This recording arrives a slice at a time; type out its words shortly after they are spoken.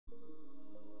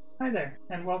Hi there,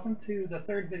 and welcome to the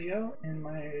third video in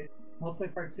my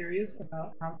multi-part series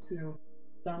about how to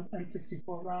dump N64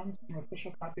 ROMs from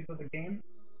official copies of the game.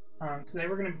 Today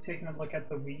we're going to be taking a look at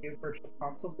the Wii U Virtual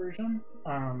Console version,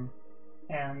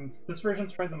 and this version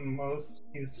is probably the most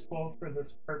useful for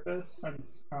this purpose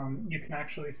since you can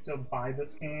actually still buy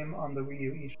this game on the Wii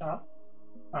U eShop,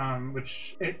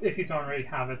 which, if you don't already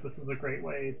have it, this is a great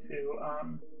way to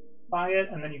buy it,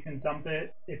 and then you can dump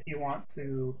it if you want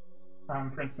to,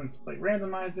 for instance, play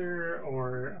randomizer,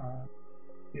 or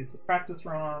use the practice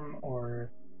ROM, or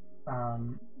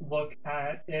look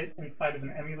at it inside of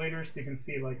an emulator so you can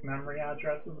see like memory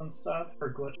addresses and stuff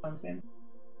for glitch hunting.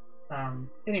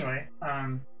 Anyway,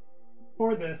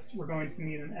 for this we're going to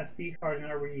need an SD card in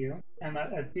our Wii U, and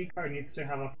that SD card needs to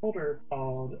have a folder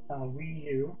called Wii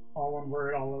U, all one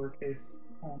word, all lowercase,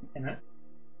 in it.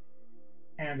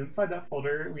 And inside that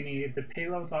folder, we need the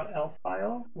payload.elf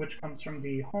file, which comes from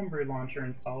the homebrew launcher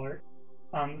installer.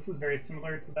 This is very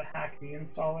similar to the hackme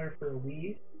installer for a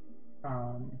Wii.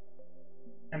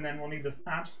 And then we'll need this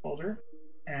apps folder.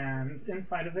 And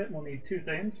inside of it, we'll need two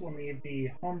things. We'll need the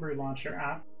homebrew launcher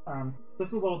app. This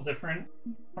is a little different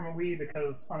from a Wii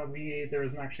because on a Wii, there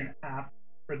isn't actually an app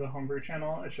for the homebrew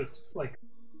channel. It's just like,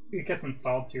 it gets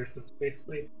installed to your system,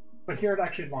 basically. But here it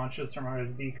actually launches from our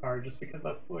SD card, just because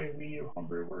that's the way Wii U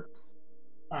Homebrew works.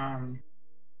 And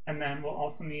then we'll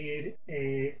also need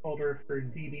a folder for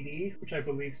DDD, which I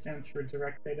believe stands for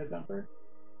Direct Data Dumper.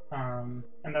 And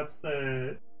that's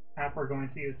the app we're going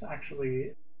to use to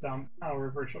actually dump our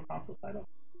Virtual Console title.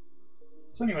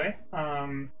 So anyway,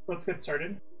 let's get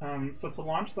started. So to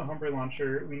launch the Homebrew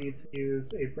launcher, we need to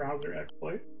use a browser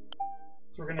exploit.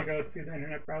 So we're going to go to the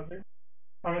internet browser.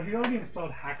 If you already installed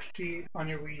Hackcheat on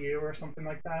your Wii U or something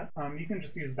like that, you can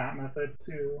just use that method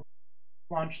to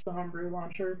launch the Homebrew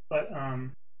launcher. But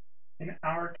in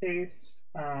our case,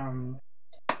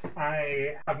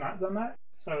 I have not done that,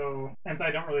 and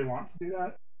I don't really want to do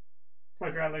that. So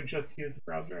I'd rather just use the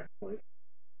browser exploit.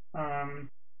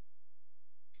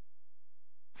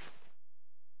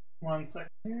 One second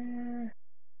here.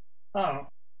 Oh,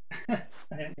 I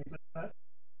didn't use that.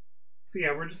 So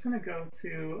yeah, we're just going to go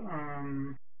to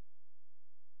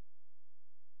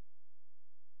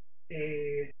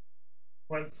a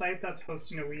website that's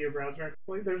hosting a Wii U browser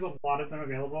exploit. There's a lot of them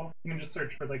available. You can just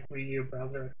search for like Wii U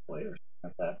browser exploit or something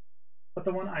like that. But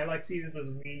the one I like to use is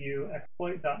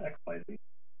wiiuexploit.xyz.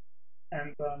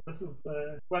 And this is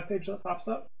the webpage that pops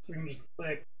up. So you can just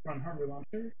click Run Homebrew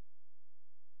Launcher.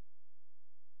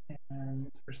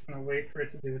 And we're just going to wait for it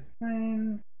to do its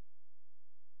thing.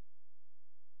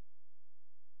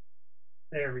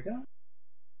 There we go.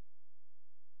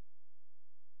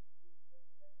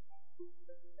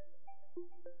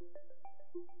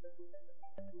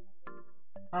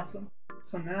 Awesome.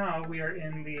 So now we are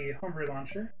in the Homebrew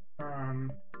launcher,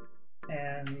 and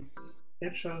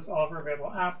it shows all of our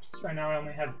available apps. Right now I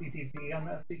only have DDD on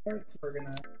the SD card, so we're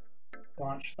going to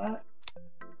launch that.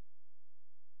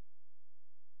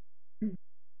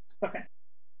 Okay.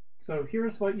 So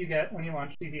here's what you get when you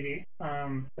launch DDD.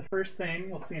 The first thing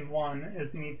you'll see in one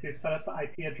is you need to set up the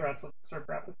IP address of the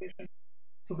server application.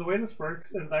 So the way this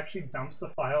works is it actually dumps the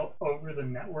file over the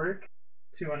network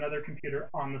to another computer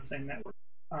on the same network.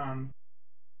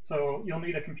 So you'll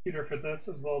need a computer for this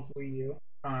as well as Wii U.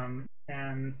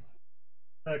 And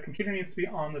the computer needs to be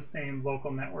on the same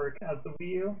local network as the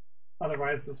Wii U,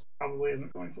 otherwise this probably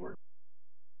isn't going to work.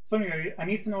 So anyway, I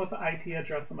need to know what the IP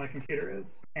address of my computer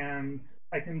is, and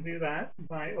I can do that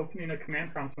by opening a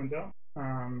command prompt window,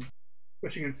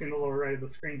 which you can see in the lower right of the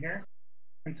screen here,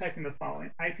 and typing the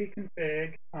following: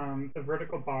 ipconfig, the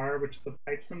vertical bar, which is a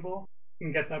pipe symbol. You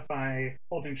can get that by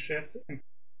holding Shift and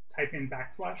typing \,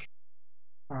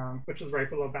 which is right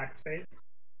below backspace,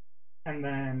 and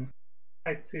then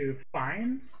type to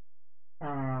find,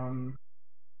 and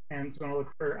it's going to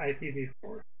look for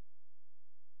IPv4.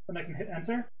 Then I can hit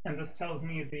enter, and this tells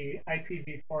me the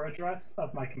IPv4 address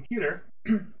of my computer.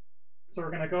 So we're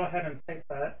going to go ahead and type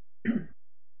that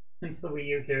into the Wii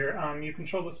U here. You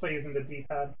control this by using the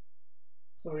D-pad.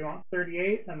 So we want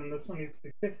 38, and then this one needs to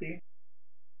be 50.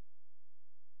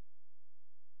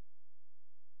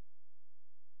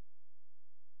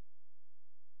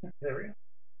 There we go.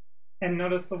 And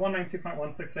notice the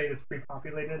 192.168 is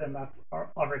pre-populated, and that's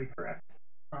already correct.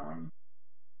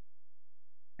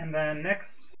 And then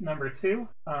next, number 2,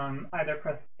 either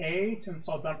press A to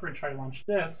install Dumper and try to launch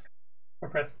disk, or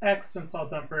press X to install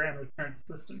Dumper and return to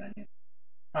system menu.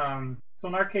 So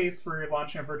in our case, we're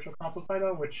launching a Virtual Console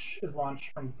title, which is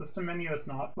launched from the system menu. It's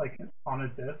not like on a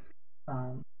disk.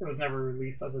 It was never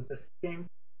released as a disk game.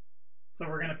 So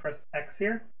we're going to press X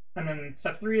here, and then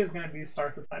step 3 is going to be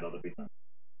start the title to be done.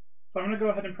 So I'm going to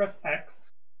go ahead and press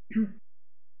X.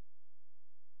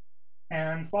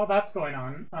 And while that's going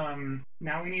on,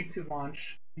 now we need to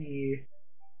launch the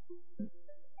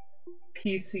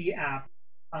PC app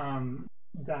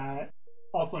that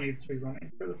also needs to be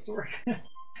running for this to work.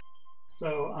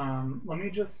 So let me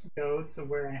just go to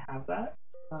where I have that.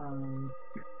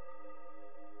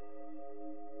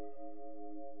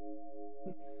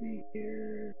 Let's see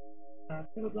here.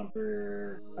 Title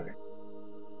dumper. Okay.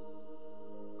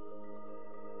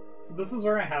 So this is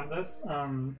where I have this.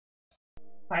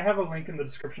 I have a link in the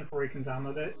description for where you can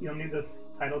download it. You'll need this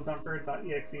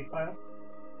titledumper.exe file.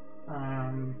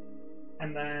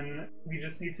 And then we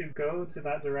just need to go to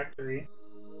that directory.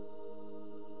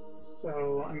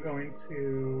 So I'm going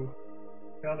to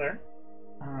go there.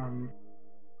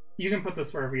 You can put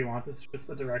this wherever you want. This is just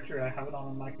the directory. I have it all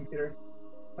on my computer.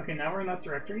 Okay, now we're in that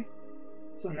directory.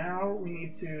 So now we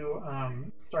need to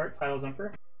start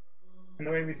TitleDumper. And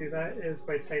the way we do that is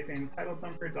by typing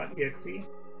titledumper.exe.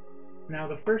 Now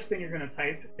the first thing you're going to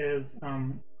type is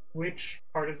which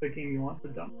part of the game you want to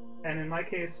dump. And in my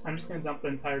case, I'm just going to dump the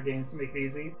entire game to make it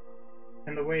easy.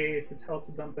 And the way to tell it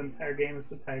to dump the entire game is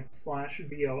to type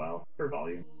 /vol for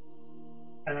volume.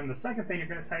 And then the second thing you're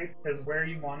going to type is where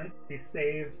you want it to be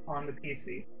saved on the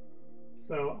PC.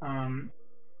 So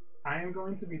I am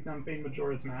going to be dumping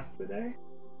Majora's Mask today.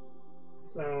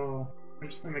 So I'm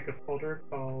just going to make a folder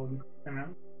called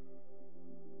MM.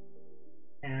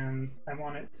 And I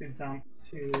want it to dump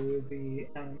to the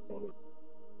MM folder.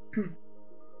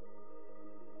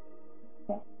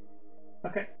 Cool.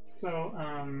 Okay, so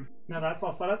now that's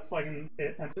all set up, so I can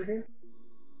hit enter here.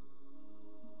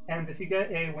 And if you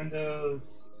get a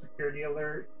Windows security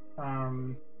alert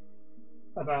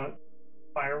about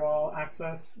firewall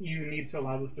access, you need to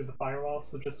allow this through the firewall,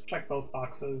 so just check both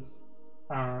boxes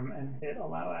and hit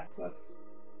allow access.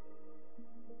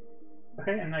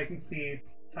 Okay, and now you can see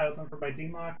TitleDumper by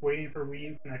DMOC, waiting for Wii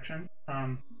U connection.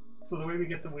 So the way we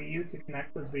get the Wii U to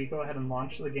connect is we go ahead and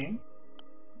launch the game.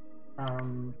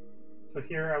 So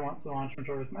here I want to launch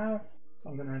Majora's Mask, so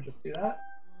I'm going to just do that.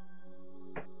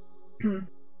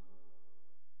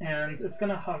 And it's going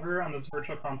to hover on this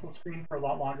Virtual Console screen for a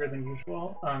lot longer than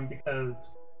usual,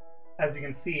 because as you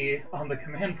can see on the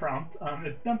command prompt,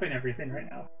 it's dumping everything right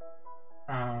now.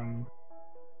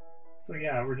 So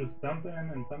yeah, we're just dumping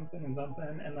and dumping and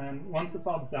dumping, and then once it's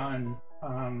all done,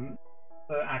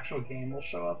 the actual game will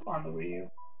show up on the Wii U.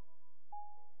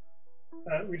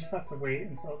 We just have to wait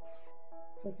until it's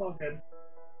all good.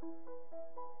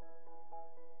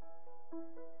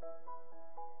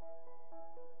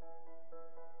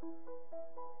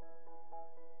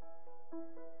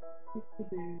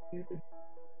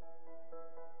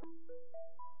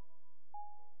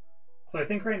 So I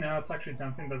think right now it's actually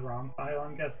dumping the ROM file,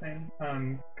 I'm guessing,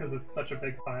 because it's such a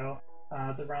big file.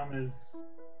 The ROM is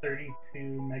 32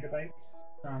 megabytes,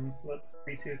 so that's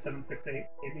 32768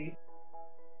 KB.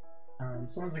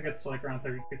 So once it gets to like around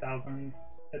 32,000,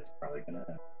 it's probably gonna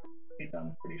be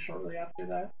done pretty shortly after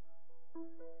that.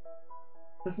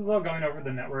 This is all going over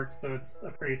the network, so it's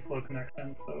a pretty slow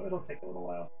connection, so it'll take a little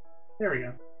while. There we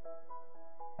go.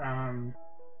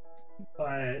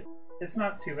 But it's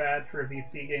not too bad for a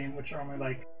VC game, which are only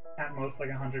like at most like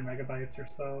 100 megabytes or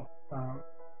so.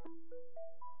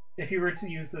 If you were to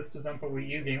use this to dump a Wii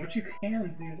U game, which you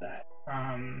can do that,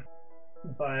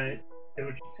 but it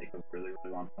would just take a really,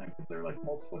 really long time because they're like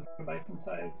multiple gigabytes in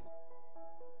size.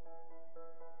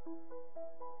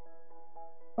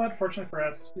 But fortunately for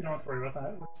us, we don't have to worry about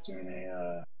that. We're just doing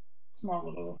a small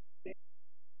little game.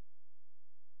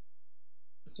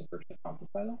 Just a Virtual Console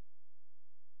title.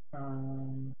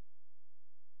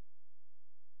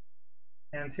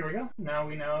 And here we go. Now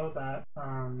we know that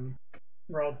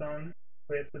we're all done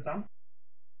with the dump.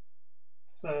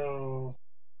 So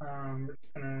we're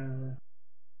just gonna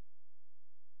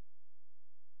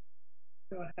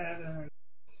go ahead and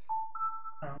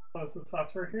close the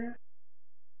software here.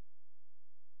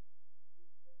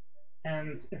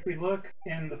 And if we look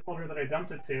in the folder that I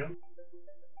dumped it to, you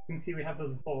can see we have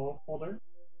this bowl folder,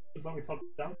 which is what we told to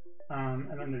dump.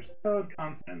 And then there's code,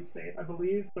 content, and save. I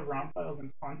believe the ROM file is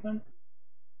in content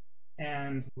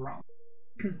and ROM.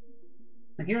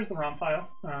 And here's the ROM file.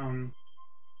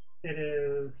 It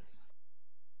is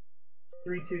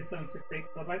 32768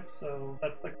 kilobytes, so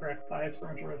that's the correct size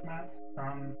for Majora's Mask.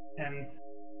 And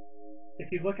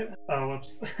if you look at, oh,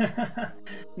 whoops,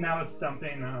 now it's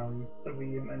dumping the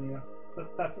Wii U menu,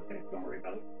 but that's okay. Don't worry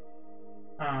about it.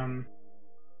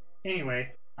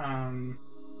 Anyway,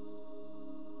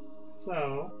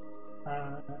 so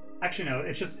actually no,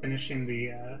 it's just finishing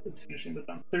the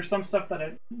dump. There's some stuff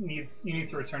that you need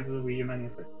to return to the Wii U menu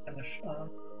for it to finish.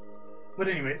 But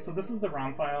anyway, so this is the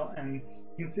ROM file, and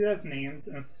you can see that it's named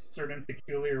in a certain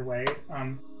peculiar way.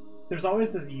 There's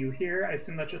always this U here. I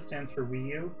assume that just stands for Wii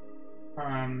U.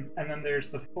 And then there's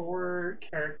the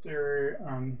 4-character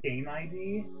game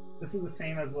ID. This is the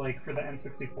same as like for the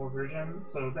N64 version.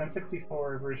 So the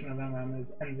N64 version of MM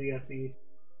is NZSE.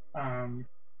 And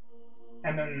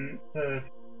then the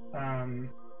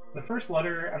first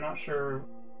letter, I'm not sure.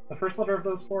 The first letter of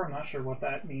those 4, I'm not sure what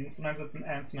that means. Sometimes it's an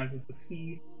N, sometimes it's a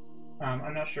C.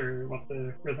 I'm not sure what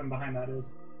the rhythm behind that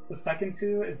is. The second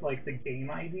 2 is like the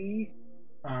game ID.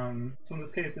 So in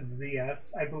this case, it's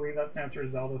ZS. I believe that stands for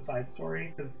Zelda Side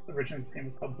Story, because originally this game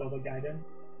was called Zelda Gaiden,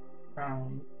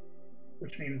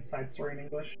 which means side story in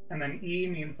English. And then E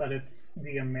means that it's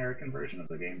the American version of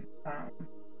the game.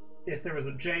 If there was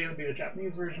a J, it would be the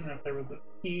Japanese version. If there was a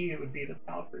P, it would be the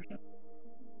PAL version.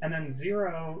 And then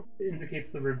 0 indicates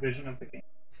the revision of the game.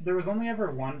 So there was only ever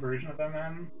one version of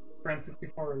MM for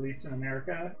N64 released in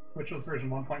America, which was version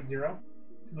 1.0.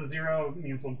 So the 0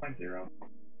 means 1.0.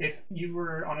 If you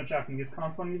were on a Japanese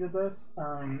console and you did this,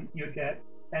 you would get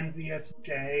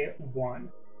NZSJ1,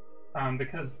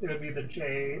 because it would be the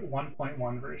J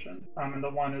 1.1 version. And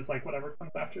the 1 is like whatever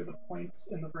comes after the points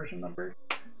in the version number.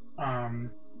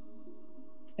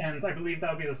 And I believe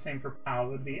that would be the same for PAL.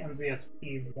 It would be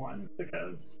NZSP1,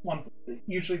 because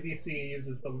usually VC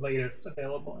uses the latest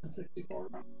available N64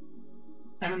 ROM.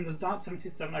 And then this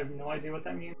 .727, I have no idea what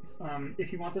that means.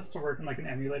 If you want this to work in like an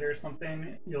emulator or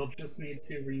something, you'll just need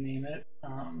to rename it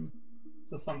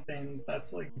to something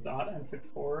that's like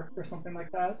 .N64 or something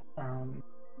like that.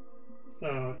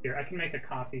 So here, I can make a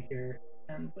copy here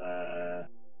and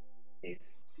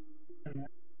paste. And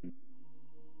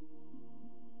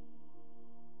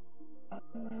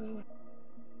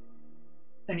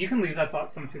and you can leave that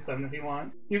 .727 if you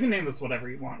want. You can name this whatever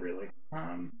you want, really.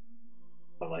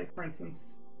 But like, for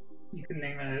instance, you can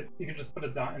name it, you can just put a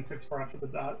 .N64 after the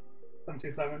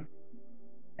 .727,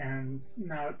 and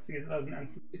now it sees it as an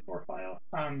N64 file.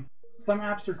 Some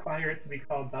apps require it to be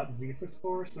called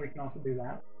 .Z64, so we can also do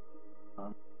that.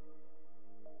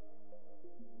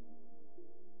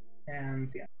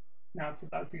 And yeah, now it's a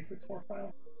 .Z64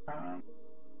 file. But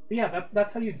yeah,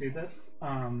 that's how you do this.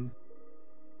 And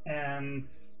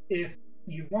if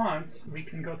you want, we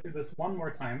can go through this one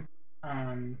more time.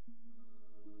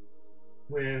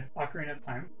 With Ocarina of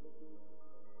Time.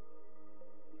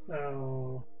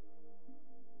 So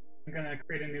I'm gonna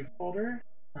create a new folder.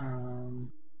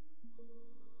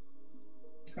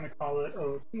 Just gonna call it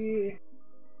OT.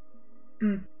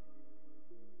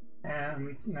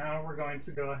 And now we're going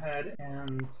to go ahead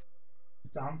and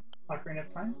dump Ocarina of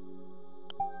Time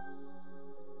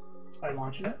by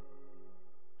launching it.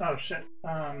 Oh shit,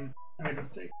 I made a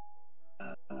mistake.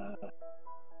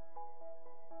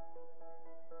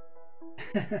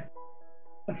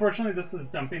 Unfortunately, this is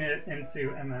dumping it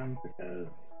into MM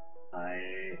because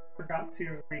I forgot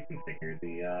to reconfigure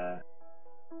the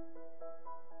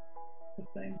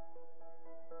thing.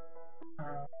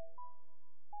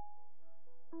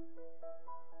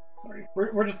 Sorry,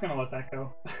 we're just gonna let that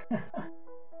go.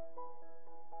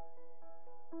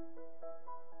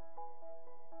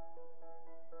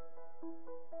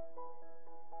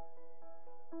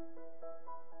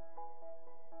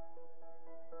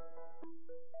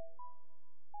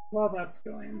 While that's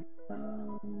going,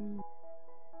 I'm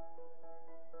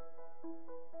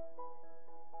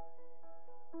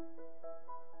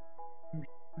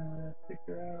trying to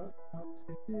figure out how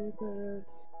to do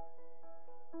this.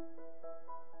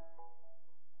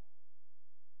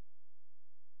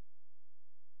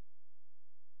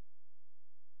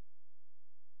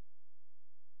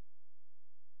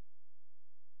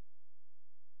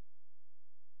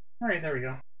 Alright, there we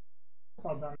go. It's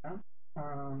all done now.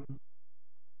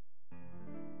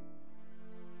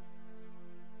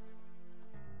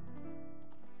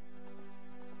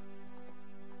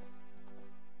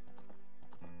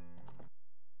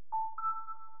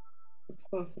 Let's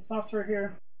close the software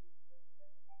here.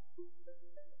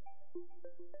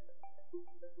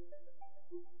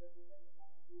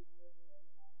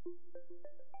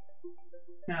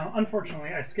 Now, unfortunately,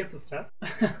 I skipped a step.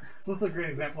 So that's a great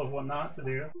example of what not to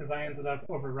do, because I ended up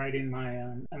overwriting my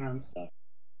MM stuff.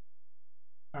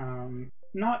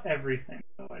 Not everything,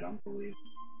 though, I don't believe.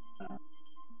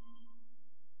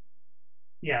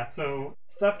 Yeah, so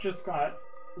stuff just got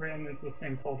written into the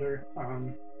same folder,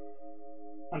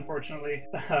 unfortunately,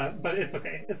 but it's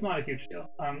okay. It's not a huge deal.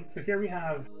 So here we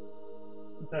have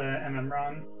the MM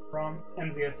ROM,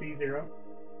 NZSE0,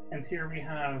 and here we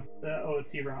have the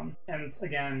OOT ROM. And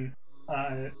again,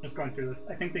 just going through this,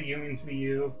 I think the U means Wii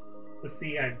U. The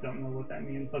C, I don't know what that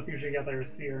means. That's usually either a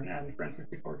C or an N for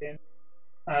N64 game.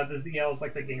 The ZL is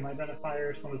like the game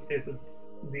identifier, so in this case it's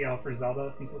ZL for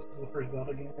Zelda, since this was the first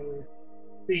Zelda game released.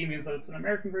 The E means that it's an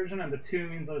American version, and the 2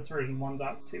 means that it's version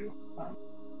 1.2.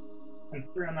 And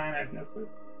 309, I have no clue.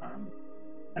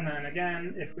 And then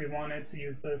again, if we wanted to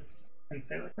use this in,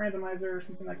 say, like randomizer or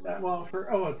something like that, well,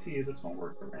 for OOT, this won't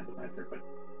work for randomizer, but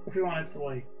if we wanted to,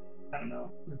 like, I don't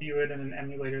know, view it in an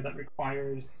emulator that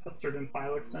requires a certain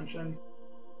file extension,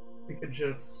 we could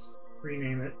just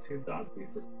rename it to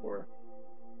 .c64.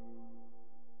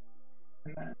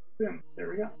 And then, boom, there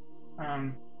we go.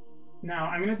 Now,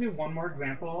 I'm going to do one more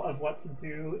example of what to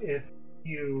do if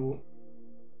you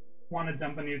want to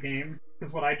dump a new game,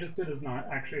 because what I just did is not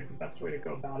actually the best way to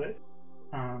go about it.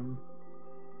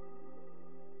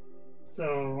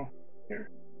 So, here,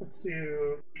 let's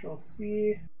do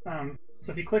Control-C.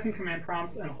 So if you click in Command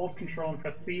Prompt and hold Control and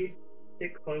press C,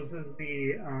 it closes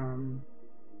the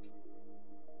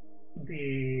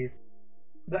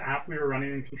app we were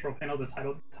running in Control Panel, the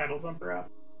title dumper app.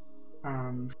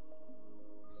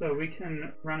 So we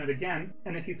can run it again,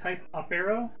 and if you type up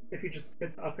arrow, if you just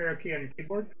hit the up arrow key on your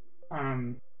keyboard,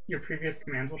 your previous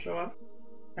commands will show up.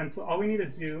 And so all we need to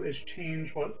do is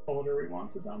change what folder we want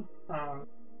to dump.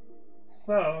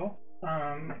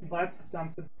 Let's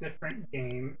dump a different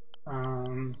game.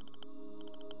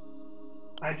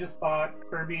 I just bought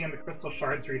Kirby and the Crystal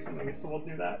Shards recently, so we'll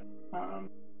do that.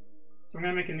 So I'm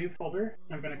going to make a new folder.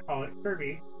 I'm going to call it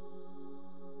Kirby.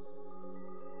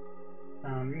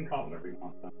 You can call it whatever you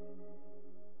want, though.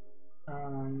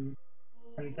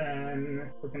 And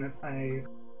then we're going to type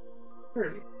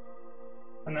Kirby,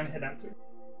 and then hit enter.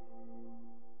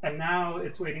 And now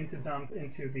it's waiting to dump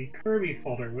into the Kirby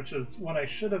folder, which is what I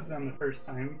should have done the first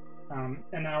time.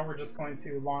 And now we're just going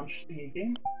to launch the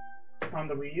game on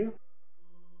the Wii U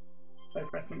by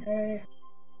pressing A.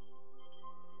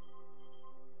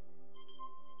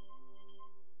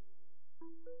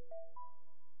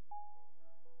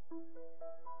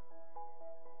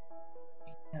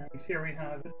 And here we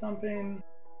have it dumping.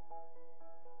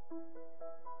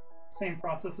 Same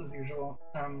process as usual.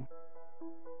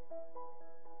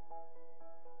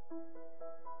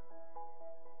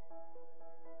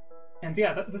 And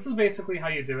yeah, this is basically how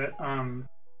you do it.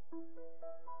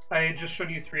 I just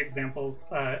showed you 3 examples.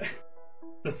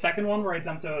 The second one where I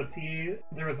dumped OOT,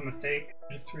 there was a mistake.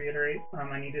 Just to reiterate,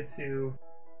 I needed to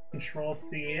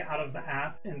Control-C out of the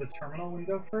app in the terminal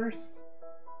window first,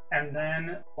 and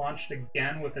then launched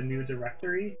again with a new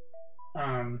directory.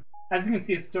 As you can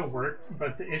see, it still worked,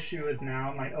 but the issue is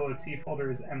now my OOT folder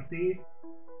is empty,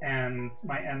 and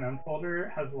my MM folder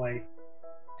has like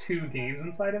 2 games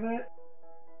inside of it.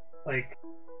 Like,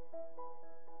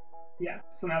 yeah,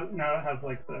 so now it has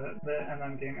like the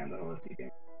MM game and the OOT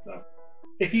game. So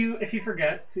if you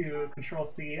forget to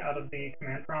Control-C out of the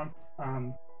command prompt,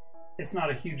 it's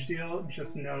not a huge deal.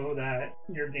 Just know that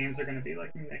your games are going to be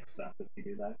like mixed up if you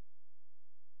do that.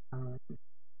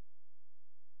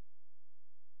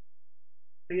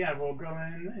 But yeah, we'll go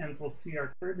in and we'll see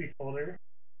our Kirby folder.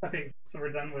 Okay, so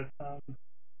we're done with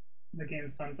the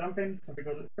game's done dumping. So if we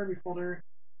go to the Kirby folder,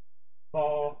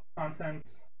 ball,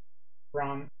 contents,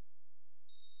 ROM,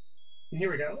 and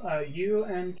here we go,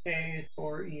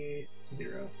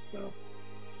 UNK4E0. So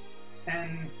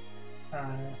N,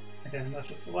 again, that's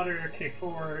just a letter.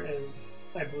 K4 is,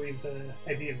 I believe, the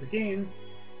ID of the game.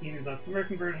 E means that's the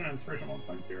American version, and it's version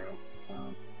 1.0.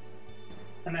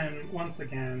 And then, once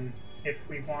again, if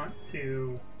we want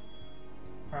to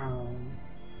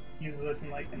use this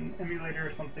in like an emulator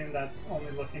or something that's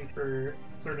only looking for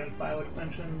certain file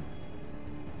extensions,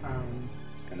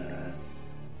 just gonna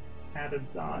add a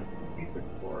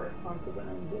 .c64 onto the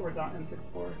ends, or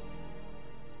 .n64.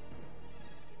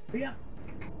 But yeah.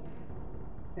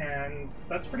 And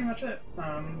that's pretty much it.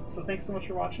 So thanks so much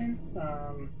for watching.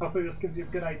 Hopefully this gives you a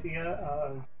good idea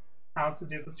of how to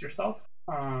do this yourself.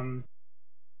 And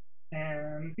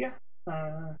yeah,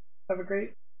 have a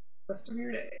great rest of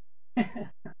your day.